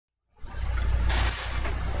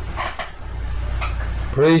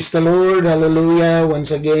Praise the Lord. Hallelujah.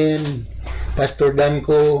 Once again, Pastor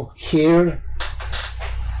Danko here.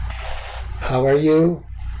 How are you?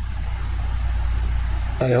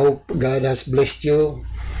 I hope God has blessed you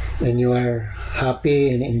and you are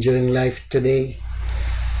happy and enjoying life today.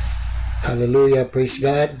 Hallelujah. Praise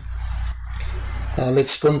God.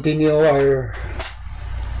 Let's continue our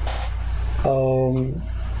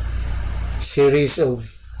series of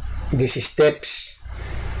these steps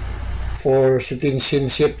for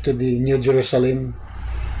citizenship to the New Jerusalem,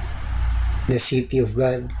 the city of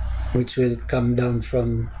God, which will come down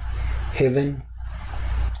from heaven.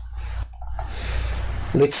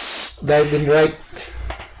 Let's dive in right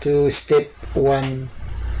to step 1,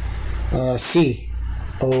 C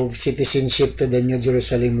of citizenship to the New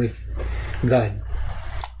Jerusalem with God.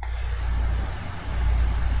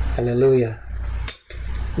 Hallelujah.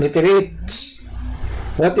 Letter 8.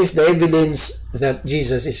 What is the evidence that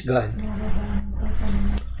Jesus is God?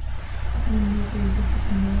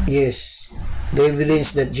 Yes, the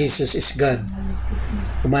evidence that Jesus is God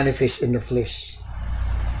manifest in the flesh.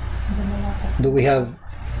 Do we have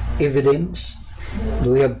evidence?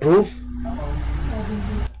 Do we have proof?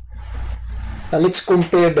 Let's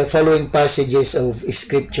compare the following passages of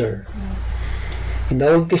Scripture. In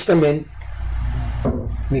the Old Testament,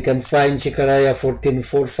 we can find Zechariah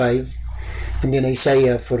 14:4-5 and then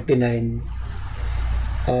Isaiah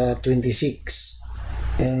 49:26.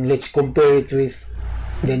 And let's compare it with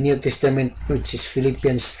the New Testament, which is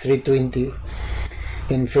Philippians 3:20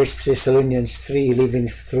 and 1 Thessalonians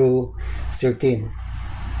 3:11-13.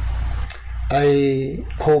 I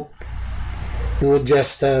hope you would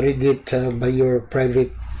just read it by your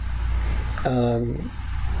private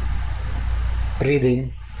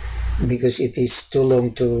reading, because it is too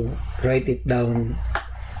long to write it down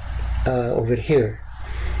over here.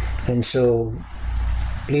 And so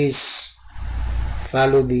please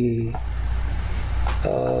follow the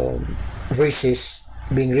verses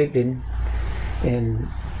being written and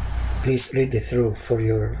please read it through for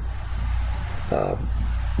your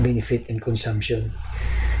benefit and consumption.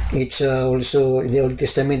 It's also in the Old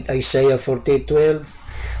Testament, Isaiah 48:12,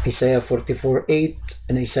 Isaiah 44:8,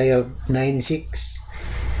 and Isaiah 9:6.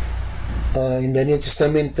 In the New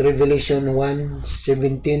Testament, Revelation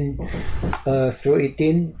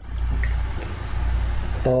 1:17-18,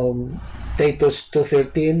 Titus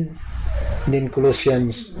 2:13, then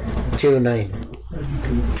Colossians 2:9.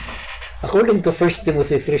 According to 1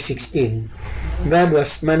 Timothy 3:16, God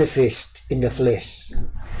was manifest in the flesh.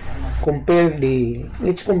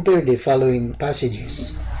 Let's compare the following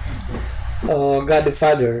passages. God the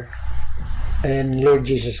Father and Lord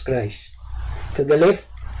Jesus Christ. To the left,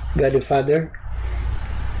 God the Father.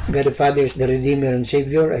 God the Father is the Redeemer and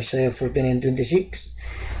Savior, Isaiah 49:26.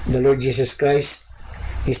 The Lord Jesus Christ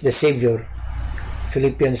is the Savior,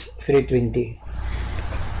 Philippians 3:20.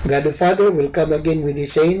 God the Father will come again with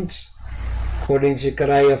His saints, according to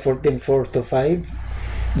Zechariah 14:4-5.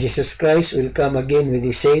 Jesus Christ will come again with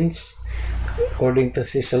His saints, according to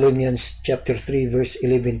Thessalonians chapter 3, verse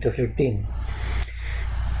 11-13.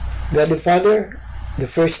 God the Father, the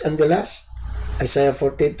first and the last, Isaiah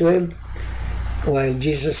 48:12, while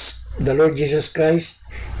the Lord Jesus Christ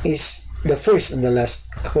is the first and the last,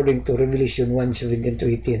 according to Revelation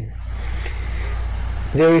 1:17-18.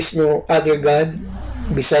 There is no other God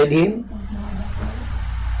beside Him,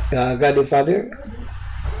 God the Father,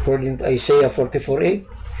 according to Isaiah 44:8,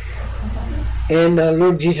 and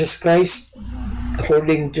Lord Jesus Christ,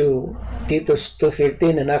 according to Titus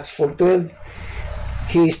 2:13 and Acts 4:12,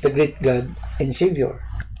 He is the great God and Savior.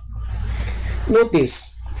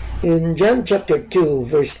 Notice, in John chapter 2,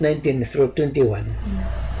 verse 19-21,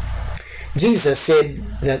 Jesus said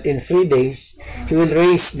that in 3 days, He will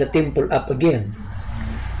raise the temple up again.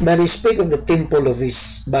 But He spoke of the temple of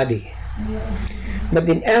His body. But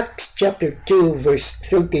in Acts chapter 2, verse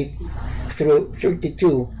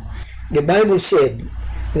 30-32, the Bible said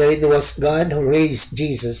that it was God who raised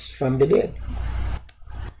Jesus from the dead.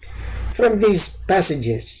 From these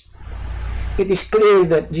passages, it is clear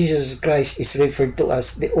that Jesus Christ is referred to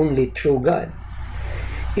as the only true God.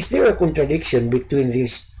 Is there a contradiction between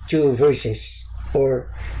these two verses,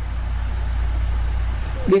 or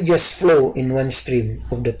they just flow in one stream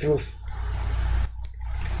of the truth?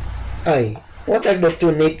 What are the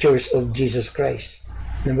two natures of Jesus Christ?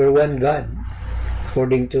 Number 1, God,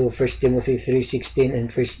 according to 1 Timothy 3:16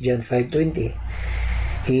 and 1 John 5:20.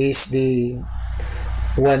 He is the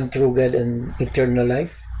one true God and eternal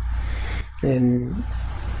life. And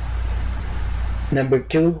number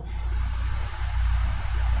 2,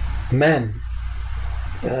 man.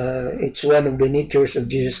 It's one of the natures of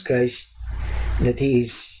Jesus Christ that He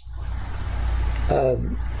is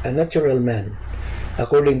a natural man,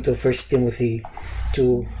 according to 1 Timothy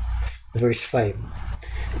 2, verse 5.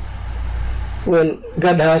 Well,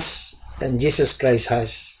 God has, and Jesus Christ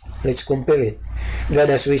has. Let's compare it. God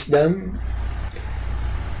has wisdom.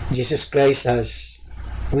 Jesus Christ has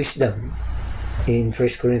wisdom in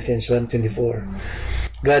 1 Corinthians 1:24.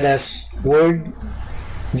 God has word.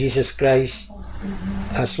 Jesus Christ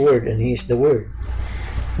has word, and He is the word.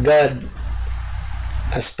 God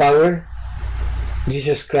has power.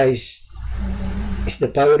 Jesus Christ is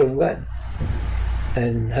the power of God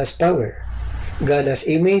and has power. God has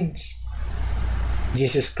image.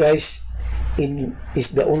 Jesus Christ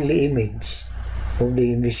is the only image of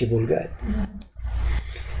the invisible God.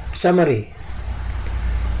 Summary.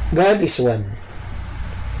 God is one.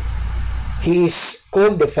 He is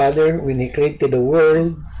called the Father when He created the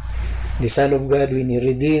world, the Son of God when He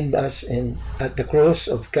redeemed us at the cross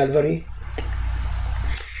of Calvary,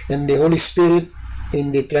 and the Holy Spirit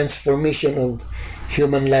in the transformation of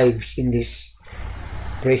human lives in this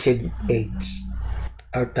present age,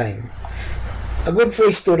 our time. A good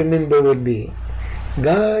phrase to remember would be,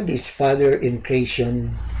 God is Father in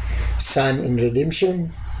creation, Son in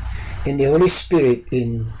redemption, and the Holy Spirit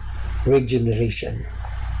in regeneration.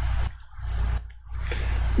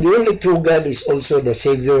 The only true God is also the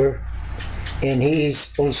Savior, and He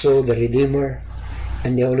is also the Redeemer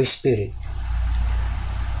and the Holy Spirit.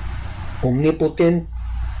 Omnipotent,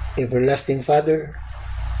 everlasting Father,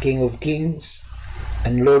 King of kings,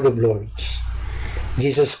 and Lord of lords.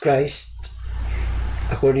 Jesus Christ,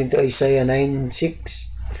 according to Isaiah 9:6,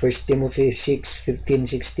 1 Timothy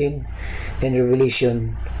 6:15-16, and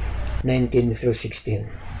Revelation 19-16.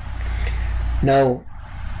 Now,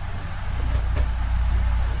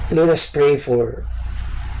 let us pray for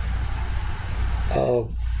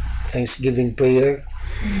Thanksgiving prayer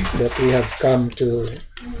that we have come to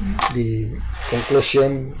the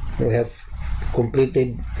conclusion. We have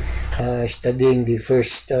completed studying the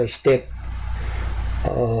first step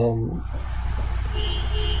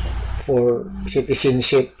for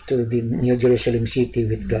citizenship to the New Jerusalem city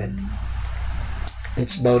with God.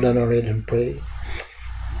 Let's bow down our head and pray.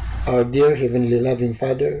 Our dear Heavenly loving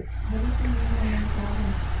Father,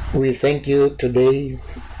 we thank you today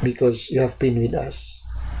because you have been with us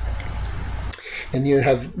and you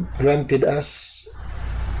have granted us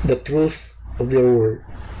the truth of your word.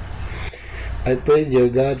 I pray, dear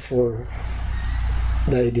God, for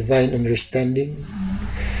thy divine understanding,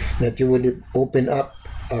 that you would open up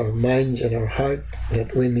our minds and our heart,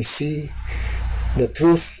 that we may see the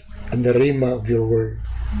truth and the rhema of your word.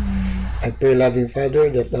 I pray, loving Father,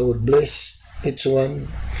 that thou would bless each one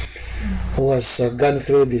who has gone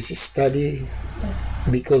through this study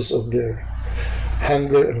because of their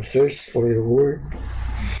hunger and thirst for your word.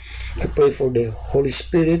 I pray for the Holy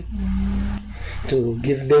Spirit to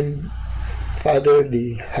give them, Father,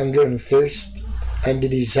 the hunger and thirst and the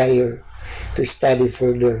desire to study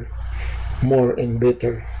further, more and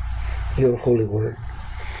better, your holy word.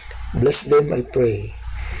 Bless them, I pray,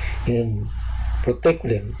 and protect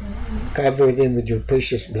them, cover them with your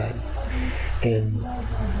precious blood. And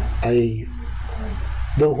I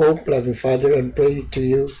do hope, loving Father, and pray to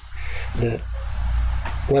you that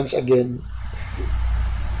once again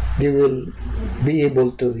they will be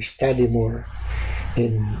able to study more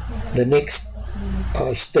in the next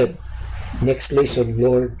step, next lesson,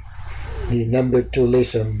 Lord, the number 2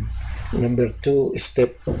 lesson, number 2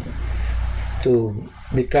 step to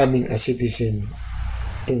becoming a citizen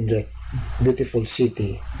in the beautiful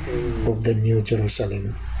city of the New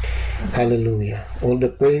Jerusalem. Hallelujah. All the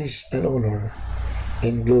praise and honor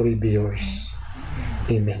and glory be yours.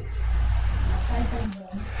 Amen.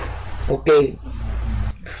 Okay.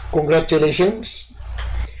 Congratulations.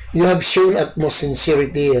 You have shown utmost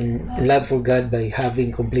sincerity and love for God by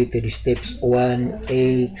having completed steps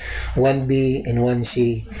 1A, 1B, and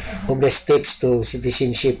 1C of the steps to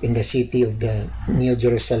citizenship in the city of the New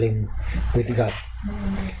Jerusalem with God.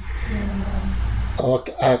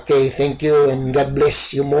 Okay, thank you and God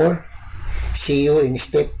bless you more. See you in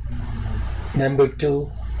step number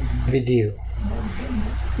 2 video.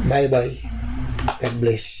 Bye-bye. God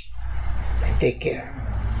bless. Take care.